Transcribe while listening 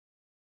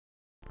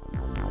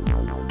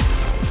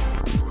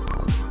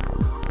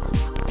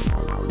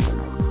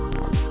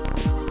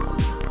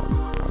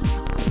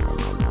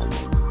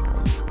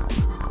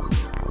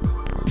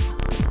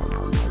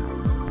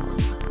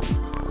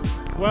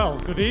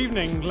Good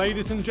evening,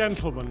 ladies and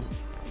gentlemen,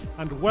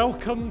 and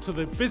welcome to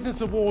the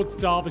Business Awards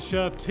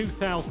Derbyshire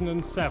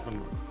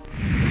 2007.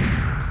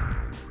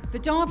 The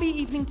Derby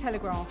Evening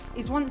Telegraph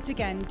is once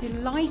again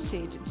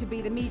delighted to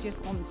be the media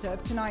sponsor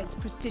of tonight's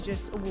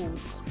prestigious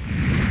awards.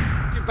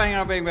 You're banging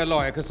out being a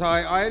lawyer, because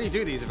I only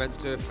do these events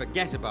to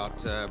forget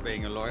about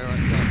being a lawyer.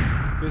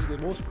 The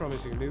most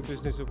promising new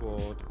business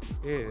award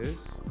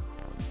is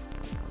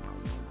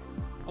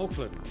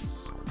Auckland's.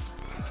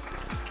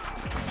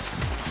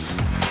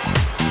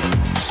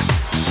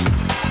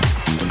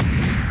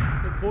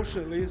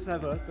 Unfortunately, as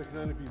ever, there can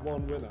only be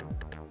one winner.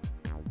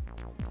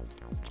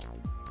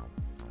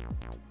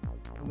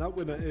 And that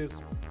winner is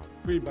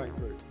Greenbank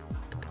Group.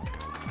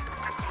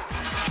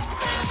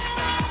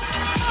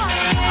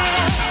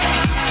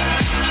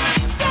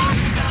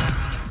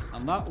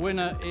 And that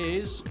winner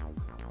is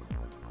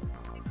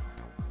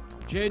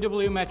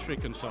JW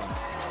Metric and Son.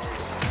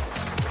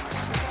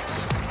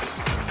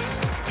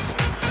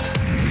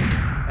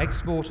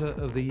 Exporter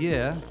of the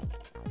Year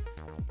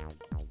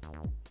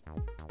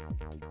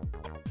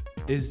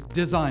is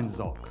Design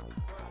Zoc.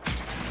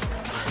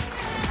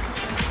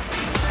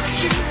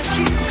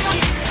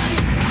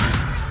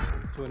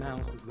 To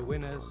announce that the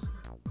winners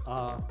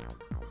are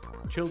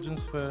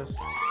Children's First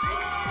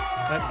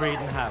at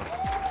Breeden House.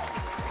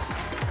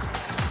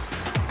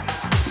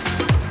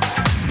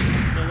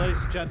 So,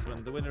 ladies and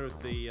gentlemen, the winner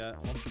of the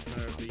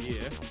Entrepreneur of the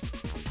Year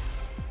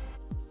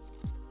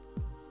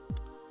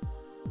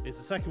is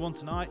the second one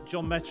tonight,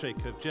 John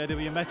Metric of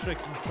JW Metric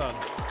and Son.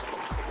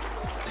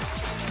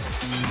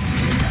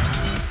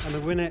 And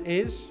the winner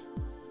is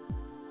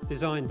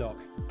Design Doc.